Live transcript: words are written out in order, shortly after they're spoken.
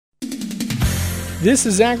This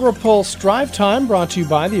is AgriPulse Drive Time, brought to you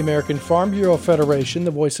by the American Farm Bureau Federation,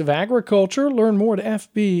 the voice of agriculture. Learn more at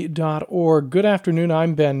fb.org. Good afternoon,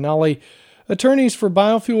 I'm Ben Nully. Attorneys for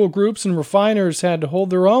biofuel groups and refiners had to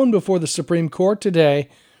hold their own before the Supreme Court today.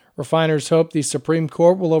 Refiners hope the Supreme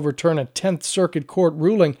Court will overturn a 10th Circuit Court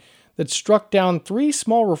ruling that struck down 3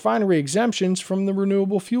 small refinery exemptions from the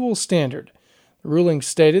renewable fuel standard. The ruling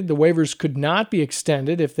stated the waivers could not be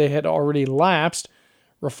extended if they had already lapsed.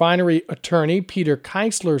 Refinery attorney Peter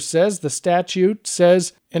Keisler says the statute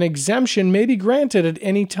says an exemption may be granted at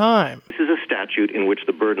any time. This is a statute in which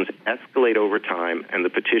the burdens escalate over time and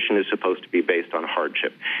the petition is supposed to be based on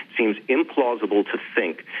hardship. It seems implausible to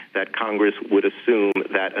think that Congress would assume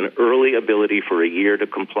that an early ability for a year to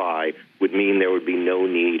comply would mean there would be no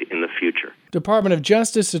need in the future. Department of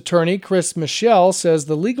Justice attorney Chris Michel says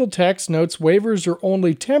the legal text notes waivers are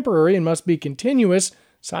only temporary and must be continuous,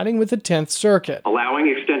 siding with the 10th Circuit. Allowing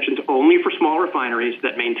extensions only for small refineries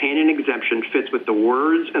that maintain an exemption fits with the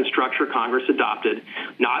words and structure Congress adopted,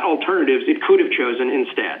 not alternatives it could have chosen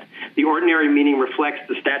instead. The ordinary meaning reflects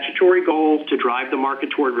the statutory goals to drive the market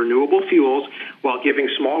toward renewable fuels while giving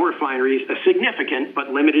small refineries a significant but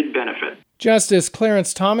limited benefit. Justice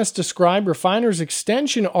Clarence Thomas described refiners'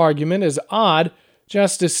 extension argument as odd.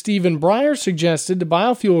 Justice Stephen Breyer suggested to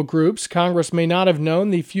biofuel groups Congress may not have known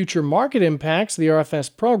the future market impacts the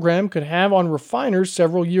RFS program could have on refiners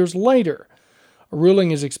several years later. A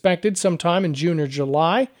ruling is expected sometime in June or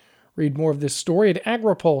July. Read more of this story at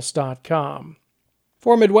agripulse.com.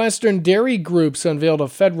 4 Midwestern dairy groups unveiled a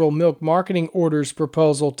federal milk marketing orders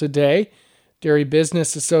proposal today. Dairy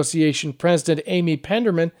Business Association President Amy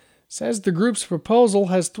Penderman says the group's proposal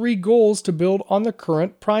has 3 goals to build on the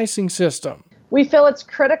current pricing system. We feel it's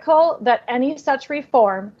critical that any such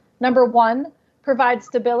reform, number 1, provide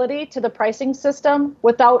stability to the pricing system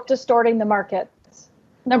without distorting the markets.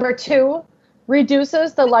 Number 2,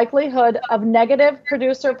 reduces the likelihood of negative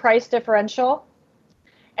producer price differential.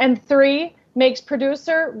 And 3, makes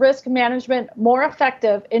producer risk management more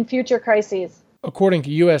effective in future crises. According to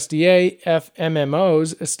USDA,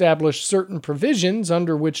 FMMOs establish certain provisions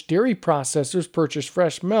under which dairy processors purchase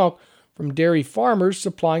fresh milk from dairy farmers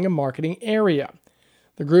supplying a marketing area.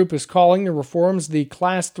 The group is calling the reforms the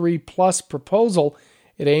Class 3 Plus proposal.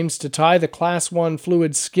 It aims to tie the Class 1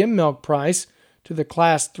 fluid skim milk price to the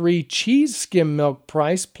Class 3 cheese skim milk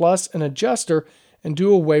price plus an adjuster and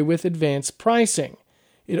do away with advanced pricing.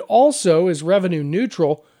 It also is revenue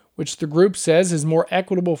neutral, which the group says is more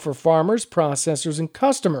equitable for farmers, processors, and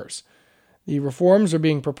customers. The reforms are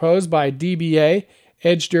being proposed by DBA,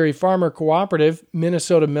 Edge Dairy Farmer Cooperative,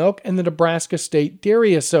 Minnesota Milk, and the Nebraska State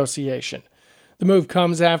Dairy Association. The move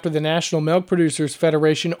comes after the National Milk Producers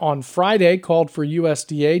Federation on Friday called for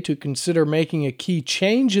USDA to consider making a key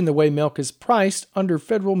change in the way milk is priced under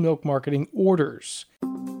federal milk marketing orders.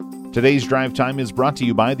 Today's Drive Time is brought to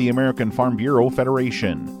you by the American Farm Bureau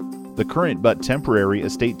Federation. The current but temporary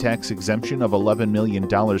estate tax exemption of $11 million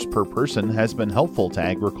per person has been helpful to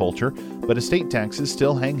agriculture, but estate taxes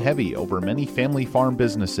still hang heavy over many family farm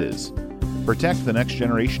businesses. Protect the next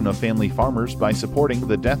generation of family farmers by supporting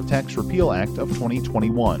the Death Tax Repeal Act of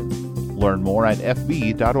 2021. Learn more at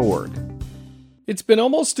fb.org. It's been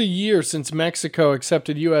almost a year since Mexico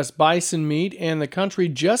accepted U.S. bison meat, and the country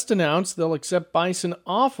just announced they'll accept bison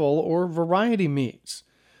offal or variety meats.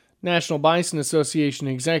 National Bison Association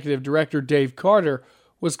Executive Director Dave Carter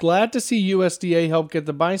was glad to see USDA help get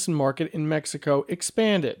the bison market in Mexico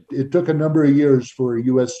expanded. It took a number of years for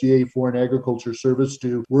USDA Foreign Agriculture Service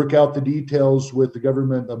to work out the details with the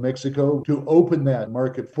government of Mexico to open that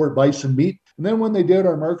market for bison meat. And then when they did,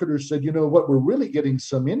 our marketers said, what we're really getting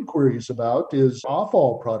some inquiries about is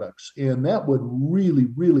offal products. And that would really,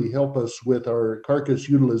 really help us with our carcass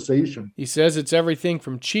utilization. He says it's everything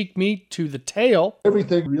from cheek meat to the tail.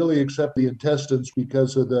 Everything really except the intestines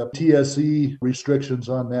because of the TSE restrictions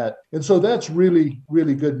on that. And so that's really,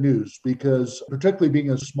 really good news because particularly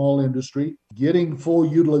being a small industry, getting full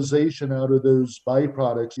utilization out of those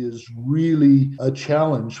byproducts is really a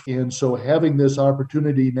challenge. And so having this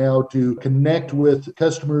opportunity now to connect with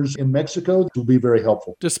customers in Mexico will be very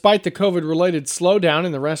helpful. Despite the COVID-related slowdown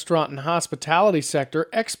in the restaurant and hospitality sector,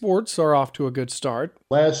 exports are off to a good start.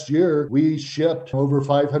 Last year, we shipped over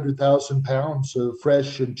 500,000 pounds of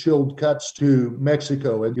fresh and chilled cuts to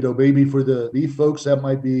Mexico. And, maybe for the beef folks, that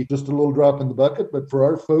might be just a little drop in the bucket. But for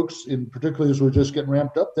our folks, and particularly as we're just getting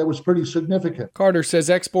ramped up, that was pretty significant. Carter says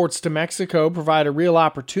exports to Mexico provide a real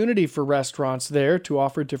opportunity for restaurants there to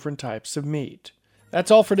offer different types of meat. That's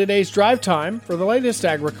all for today's Drive Time. For the latest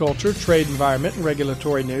agriculture, trade, environment, and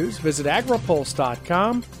regulatory news, visit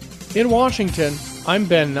agripulse.com. In Washington, I'm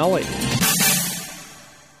Ben Nully.